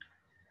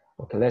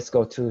 Okay, let's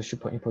go to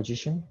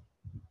superimposition.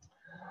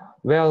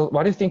 Well,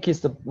 what do you think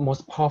is the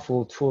most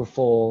powerful tool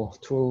for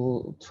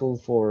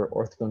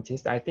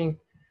orthodontists? I think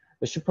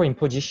the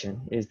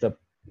superimposition is the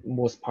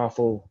most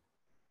powerful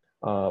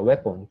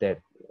weapon that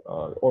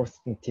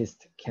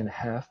orthodontist can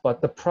have.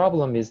 But the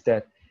problem is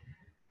that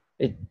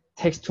it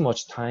takes too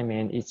much time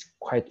and it's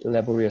quite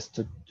laborious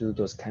to do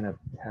those kind of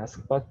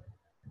tasks. But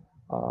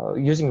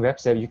using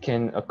WebSep, you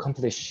can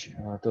accomplish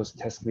those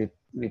tasks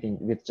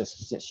with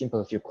just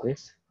simple few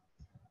clicks.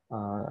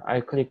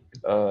 I click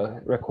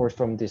record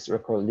from this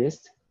record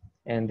list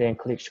and then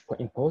click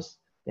superimpose.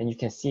 Then you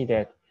can see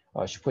that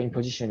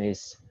superimposition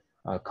is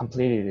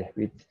completed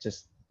with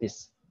just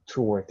this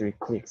 2 or 3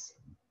 clicks.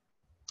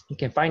 You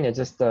can find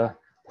just the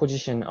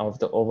position of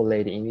the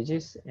overlaid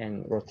images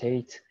and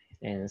rotate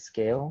and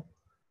scale.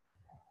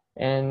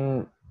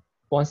 And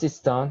once it's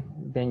done,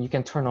 then you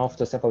can turn off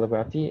the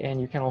cephalography, and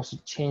you can also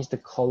change the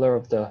color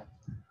of the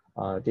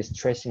these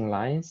tracing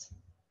lines.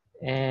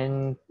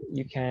 And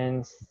you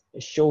can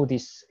show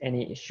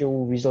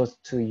results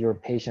to your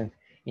patient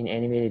in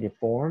animated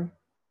form.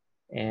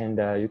 And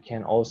you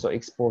can also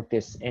export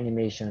this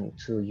animation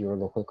to your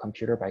local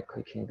computer by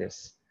clicking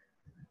this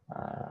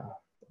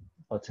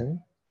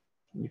button.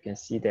 You can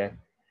see that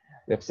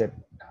WebSep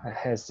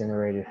has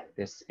generated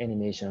this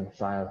animation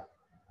file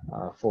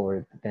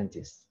for the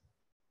dentist.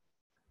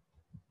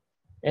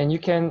 And you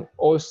can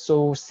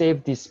also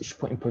save this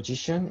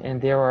superimposition,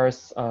 and there are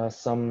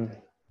some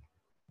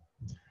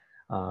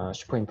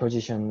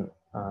superimposition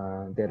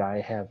that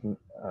I have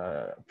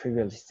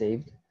previously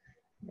saved.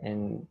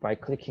 And by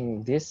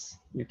clicking this,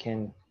 you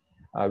can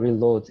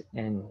reload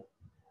and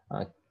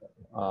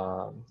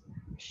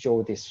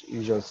show these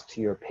results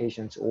to your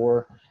patients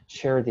or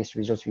share these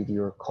results with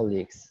your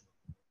colleagues.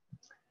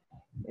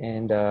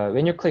 And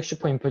when you click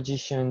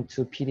superimposition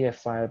to PDF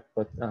file,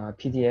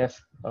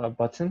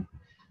 button,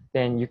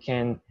 then you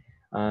can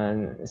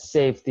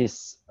save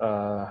this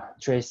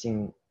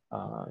tracing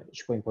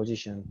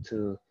superimposition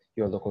to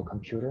your local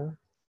computer.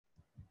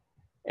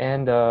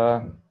 And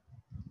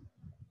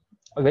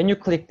when you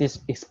click this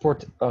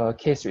export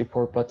case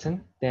report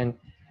button, then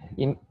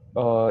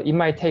it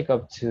might take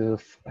up to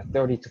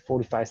 30 to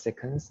 45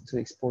 seconds to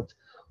export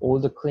all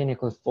the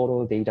clinical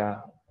photo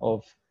data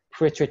of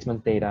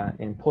pre-treatment data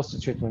and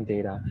post-treatment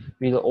data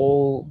will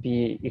all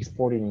be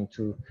exported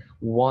into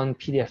one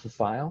PDF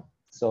file.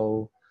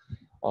 So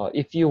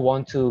if you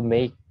want to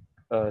make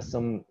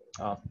some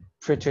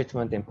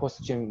pre-treatment and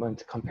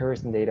post-treatment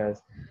comparison data,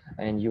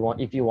 and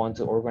if you want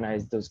to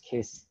organize those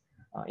cases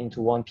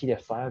into one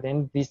PDF file,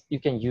 then you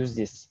can use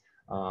these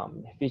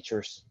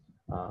features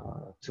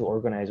to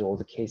organize all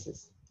the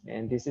cases.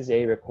 And this is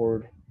a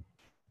record,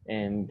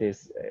 and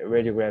this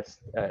radiographs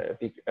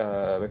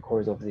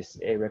records of this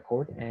A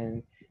record,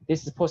 and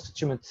this is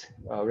post-treatment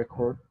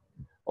record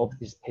of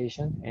this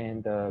patient,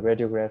 and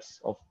radiographs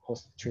of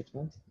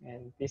post-treatment,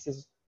 and this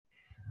is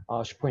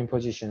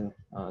superimposition,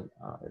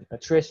 a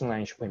tracing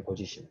line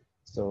superimposition.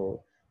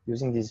 So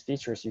using these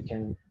features, you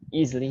can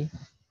easily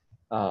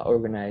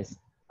organize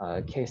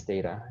case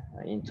data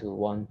into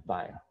one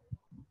file.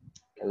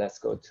 Okay, let's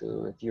go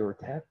to Viewer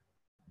tab.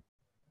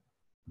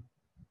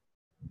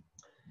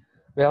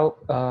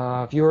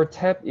 Well, Viewer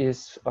tab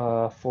is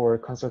for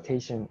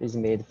consultation, is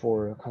made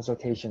for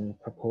consultation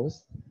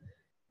purpose.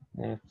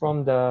 And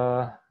from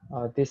the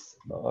this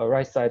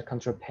right side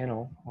control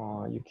panel,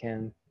 you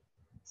can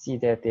see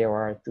that there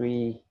are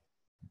 3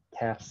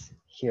 tabs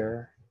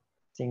here: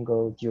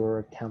 single,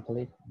 dual,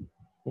 template.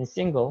 In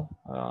single,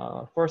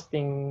 first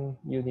thing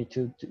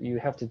you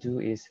have to do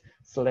is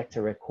select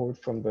a record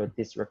from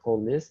this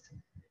record list,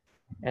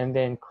 and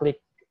then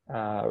click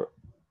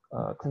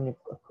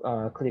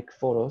click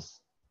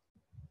photos,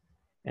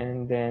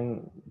 and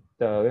then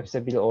the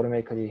website will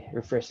automatically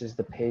refreshes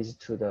the page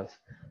to the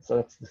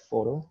selected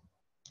photo.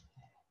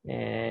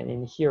 And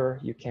in here,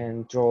 you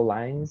can draw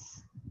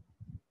lines,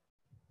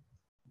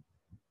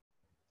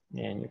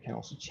 and you can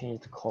also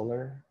change the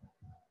color.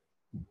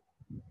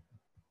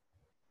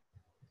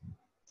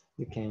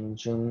 You can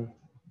zoom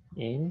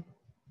in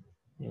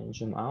and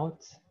zoom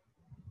out,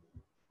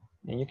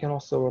 and you can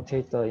also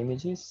rotate the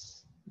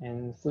images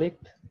and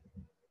flip,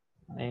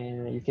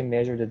 and you can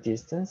measure the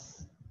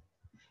distance.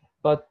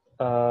 But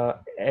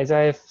as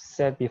I've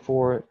said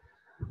before,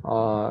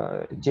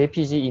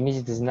 JPG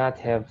image does not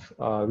have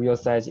real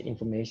size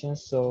information.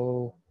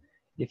 So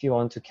if you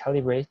want to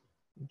calibrate,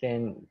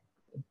 then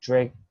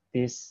drag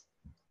this,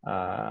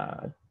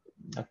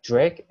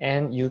 drag,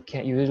 and you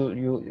can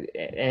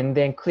and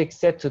then click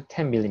set to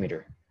 10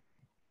 millimeter.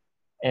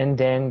 And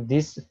then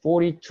this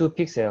 42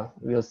 pixel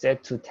will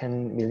set to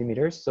 10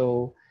 millimeters.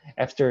 So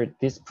after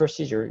this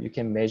procedure, you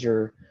can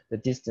measure the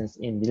distance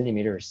in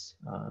millimeters.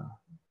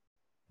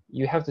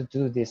 You have to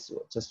do this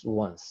just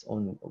once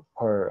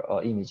per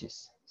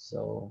images.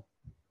 So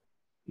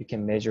you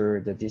can measure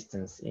the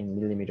distance in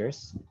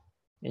millimeters,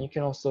 and you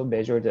can also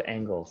measure the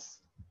angles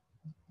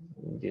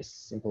in this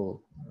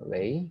simple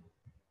way.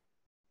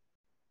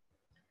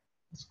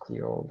 Let's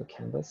clear all the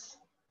canvas.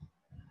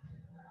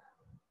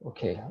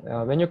 Okay,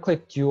 when you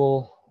click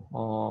dual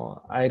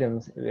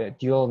items,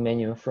 dual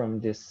menu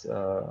from this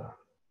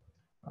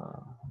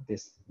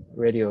this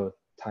radio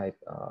type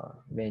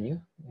menu,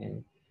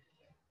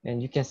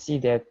 and you can see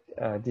that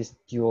this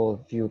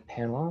dual view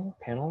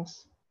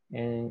panels,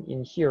 and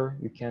in here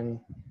you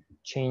can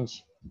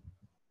change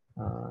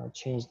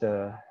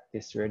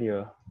this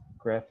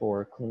radiograph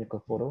or clinical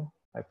photo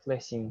by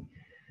placing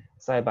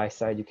side by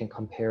side. You can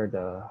compare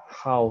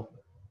how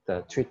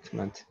the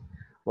treatment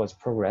was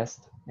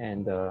progressed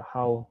and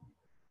how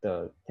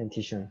the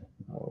dentition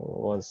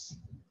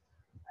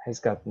has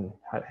got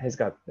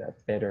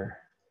better.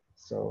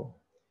 So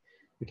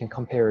you can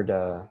compare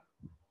the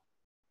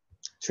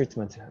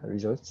treatment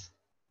results.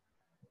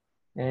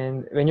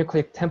 And when you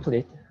click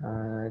template,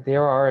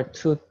 there are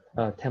 2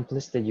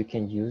 templates that you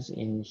can use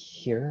in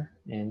here.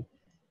 And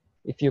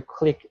if you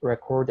click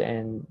record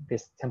and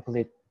this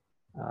template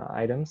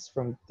items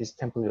from this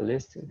template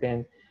list,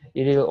 then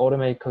it will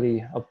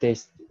automatically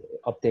update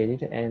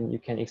it, and you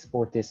can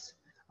export this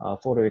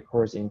photo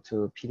records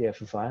into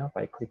PDF file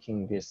by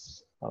clicking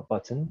this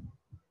button.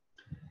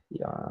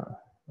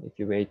 If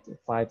you wait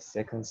 5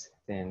 seconds,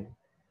 then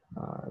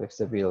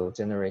website will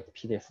generate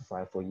PDF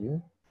file for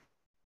you,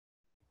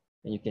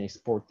 and you can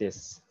export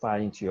this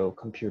file into your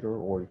computer,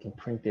 or you can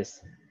print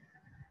this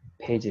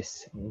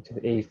pages into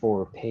the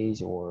A4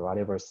 page or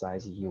whatever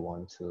size you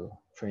want to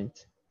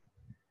print.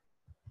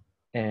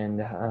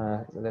 And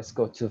let's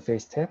go to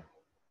face tab.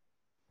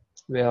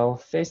 Well,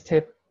 face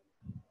tab.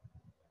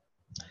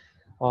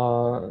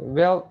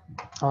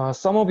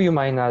 Some of you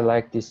might not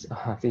like these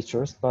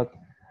features, but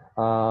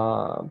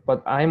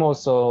I'm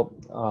also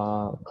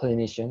a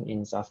clinician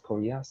in South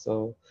Korea,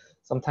 so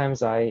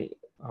sometimes I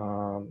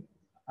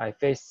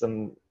face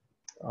some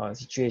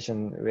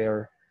situation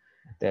where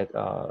that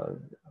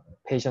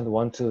patient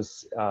want to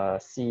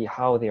see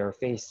how their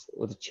face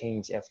would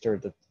change after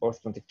the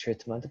orthodontic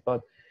treatment,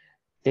 but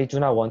they do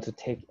not want to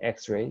take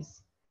x-rays.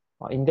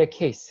 In that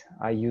case,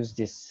 I use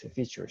these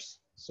features.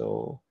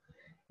 So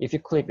if you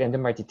click the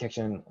endometrial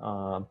detection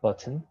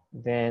button,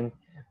 then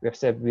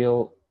website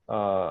will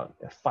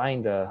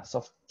find the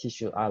soft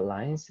tissue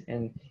outlines.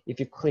 And if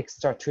you click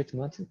start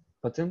treatment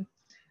button,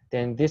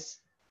 then this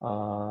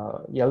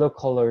yellow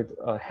colored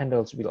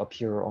handles will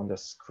appear on the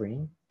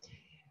screen.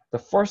 The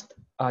first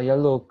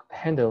yellow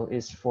handle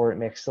is for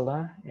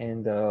maxilla,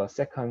 and the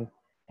second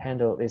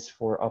handle is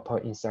for upper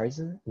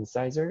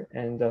incisor,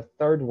 and the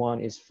third one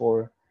is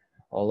for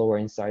lower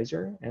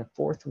incisor, and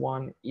fourth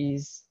one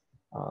is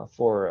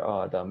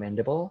for the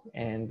mandible,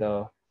 and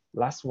the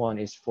last one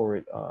is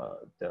for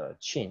the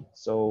chin.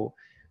 So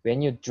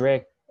when you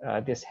drag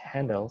these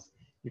handles,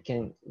 you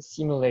can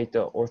simulate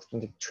the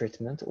orthodontic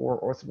treatment or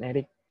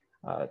orthodontic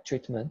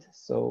treatment.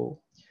 So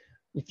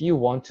if you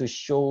want to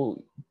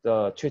show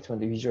the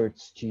treatment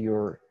results to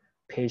your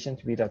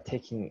patient without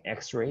taking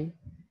x-ray,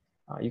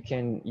 you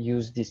can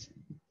use these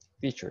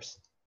features.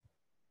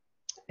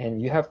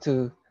 And you have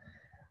to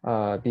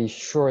be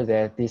sure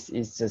that this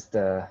is just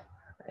the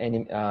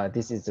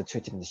this is the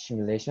treatment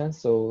simulation.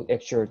 So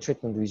actual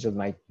treatment result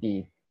might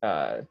be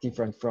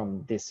different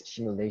from this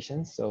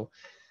simulation. So,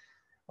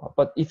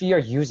 but if you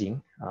are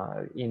using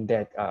in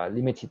that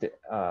limited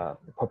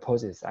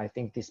purposes, I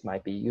think this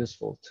might be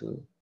useful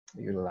to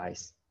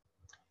utilize.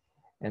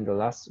 And the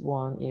last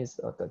one is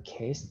the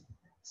case,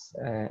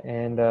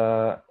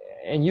 the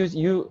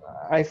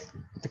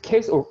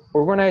case or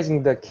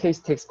organizing the case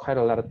takes quite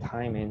a lot of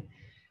time. And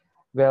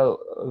well,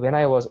 when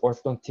I was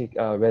orthodontic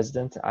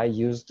resident, I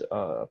used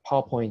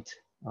PowerPoint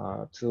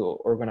to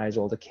organize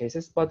all the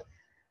cases, but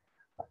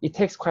it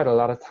takes quite a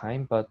lot of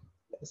time. But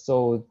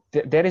so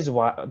that is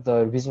why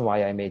the reason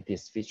why I made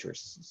these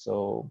features.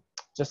 So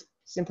just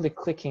simply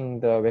clicking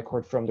the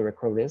record from the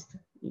record list,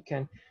 you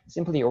can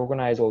simply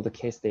organize all the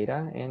case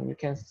data, and you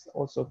can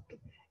also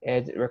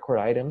add record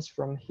items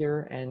from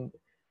here, and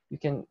you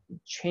can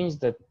change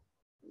the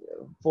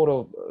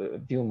photo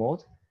view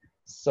mode.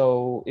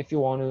 So if you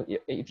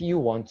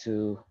want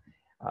to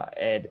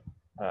add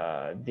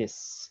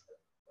this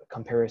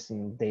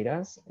comparison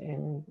data,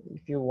 and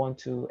if you want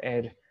to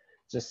add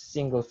just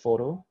single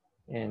photo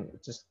and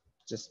just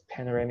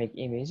panoramic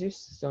images,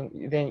 so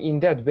then in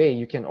that way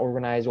you can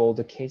organize all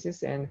the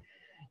cases, and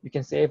you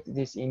can save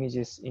these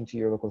images into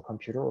your local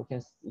computer, or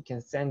you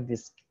can send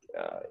these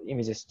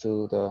images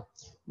to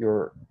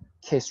your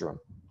case room.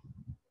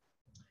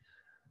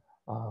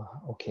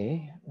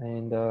 Okay,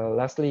 and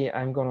lastly,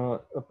 I'm gonna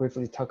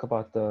briefly talk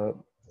about the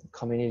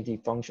community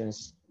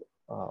functions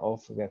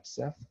of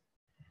WebSEF.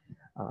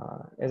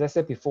 As I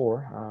said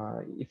before,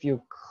 if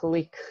you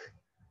click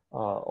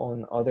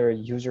on other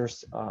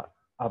users'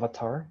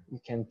 avatar, you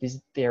can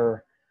visit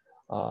their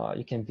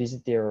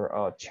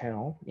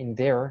channel. In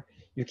there,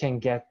 you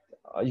can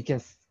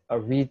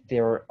read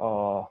their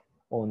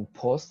own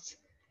posts,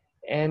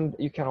 and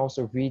you can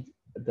also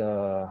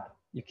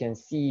you can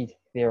see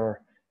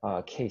their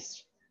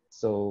case.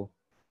 So,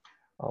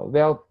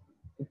 well,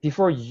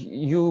 before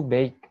you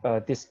make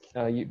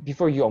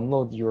before you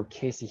upload your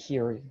case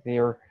here,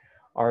 there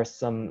are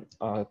some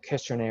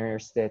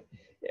questionnaires that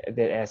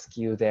ask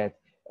you that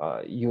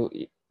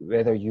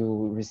whether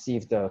you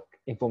receive the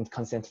informed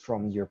consent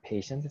from your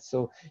patient.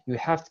 So you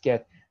have to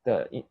get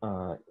the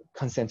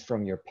consent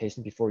from your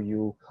patient before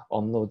you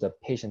upload the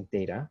patient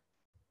data.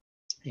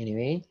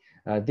 Anyway,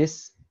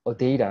 these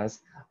data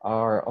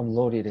are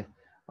uploaded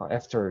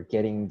after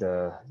getting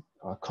the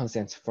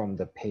consent from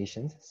the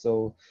patient.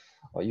 So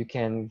you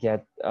can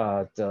get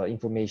the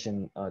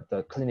information,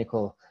 the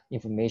clinical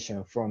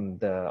information from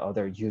the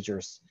other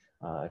users'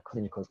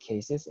 clinical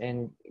cases,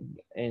 and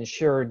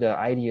share the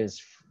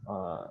ideas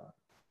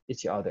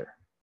each other.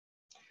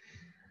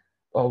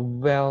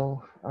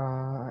 Well,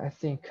 I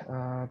think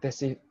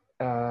that's it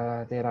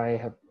that I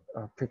have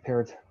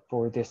prepared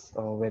for this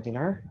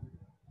webinar.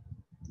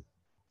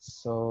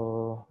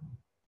 So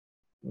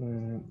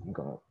I'm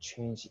gonna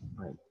change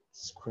my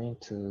screen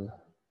to,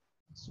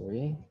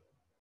 sorry.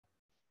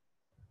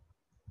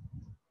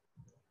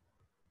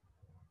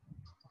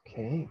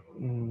 Okay,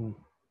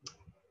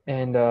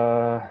 and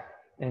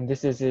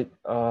this is it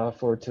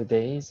for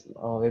today's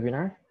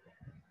webinar.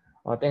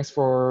 Thanks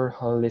for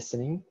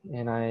listening,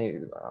 and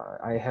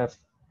I have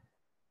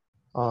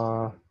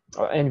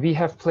and we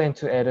have planned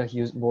to add a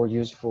more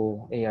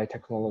useful AI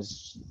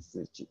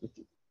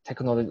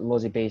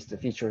technology-based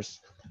features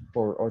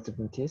for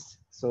orthodontists.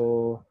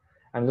 So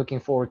I'm looking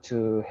forward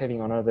to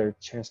having another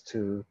chance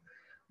to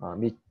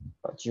meet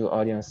you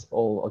audience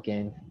all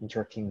again,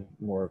 interacting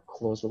more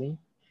closely.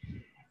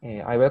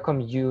 And I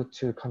welcome you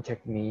to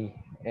contact me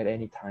at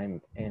any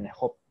time, and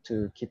hope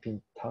to keep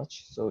in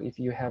touch. So if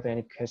you have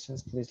any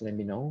questions, please let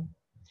me know.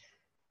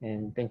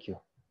 And thank you.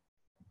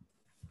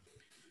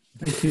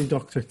 Thank you,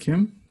 Dr.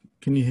 Kim.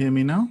 Can you hear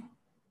me now?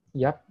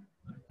 Yep.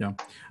 Yeah,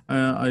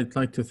 I'd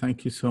like to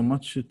thank you so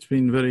much. It's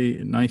been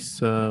very nice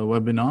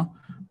webinar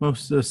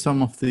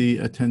some of the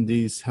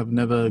attendees have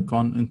never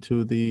gone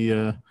into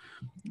the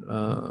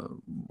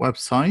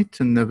website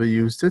and never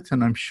used it.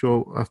 And I'm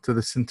sure after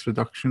this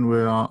introduction, we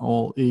are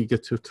all eager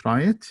to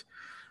try it.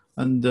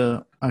 And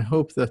I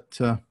hope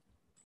that